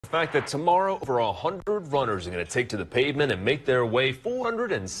The fact that tomorrow over 100 runners are going to take to the pavement and make their way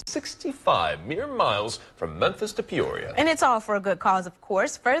 465 mere miles from Memphis to Peoria. And it's all for a good cause, of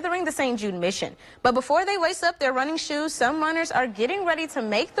course, furthering the St. Jude mission. But before they lace up their running shoes, some runners are getting ready to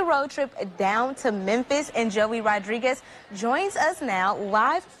make the road trip down to Memphis. And Joey Rodriguez joins us now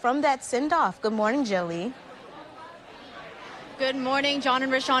live from that send-off. Good morning, Joey. Good morning, John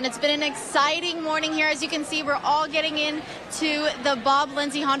and Rashawn. It's been an exciting morning here. As you can see, we're all getting into the Bob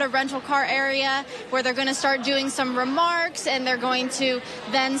Lindsay Honda rental car area where they're going to start doing some remarks, and they're going to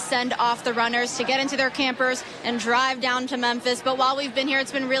then send off the runners to get into their campers and drive down to Memphis. But while we've been here,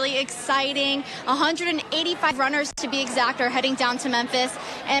 it's been really exciting. 185 runners, to be exact, are heading down to Memphis.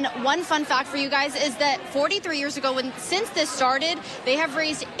 And one fun fact for you guys is that 43 years ago, since this started, they have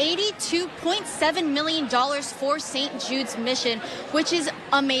raised $82.7 million for St. Jude's mission, which is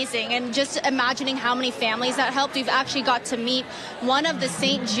amazing. And just imagining how many families that helped. We've actually got to meet one of the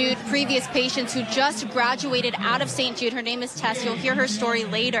St. Jude previous patients who just graduated out of St. Jude. Her name is Tess. You'll hear her story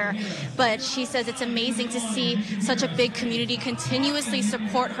later. But she says it's amazing to see such a big community continuously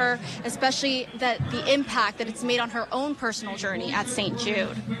support her, especially the impact that it's made on her own personal journey at St.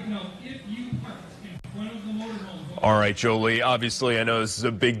 Jude. All right, Jolie, obviously I know this is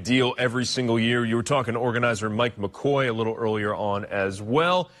a big deal every single year. You were talking to organizer Mike McCoy a little earlier on as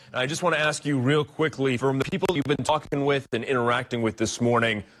well. And I just want to ask you real quickly, from the people you've been talking with and interacting with this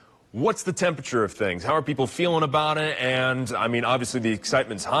morning, what's the temperature of things? How are people feeling about it? And, I mean, obviously the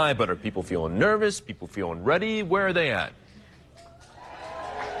excitement's high, but are people feeling nervous? People feeling ready? Where are they at?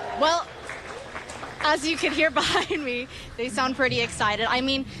 Well, as you can hear behind me, they sound pretty excited. I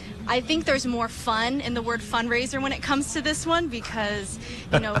mean, I think there's more fun in the word fundraiser when it comes to this one because,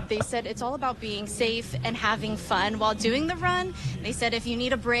 you know, they said it's all about being safe and having fun while doing the run. They said if you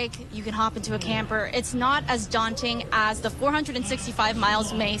need a break, you can hop into a camper. It's not as daunting as the 465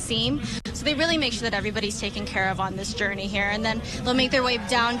 miles may seem. So they really make sure that everybody's taken care of on this journey here. And then they'll make their way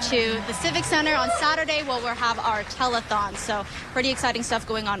down to the Civic Center on Saturday where we'll have our telethon. So pretty exciting stuff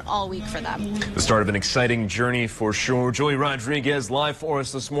going on all week for them. The start of an exciting journey for sure. Joey Rodriguez live for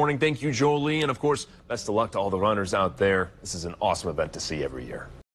us this morning. Thank you, Jolie. And of course, best of luck to all the runners out there. This is an awesome event to see every year.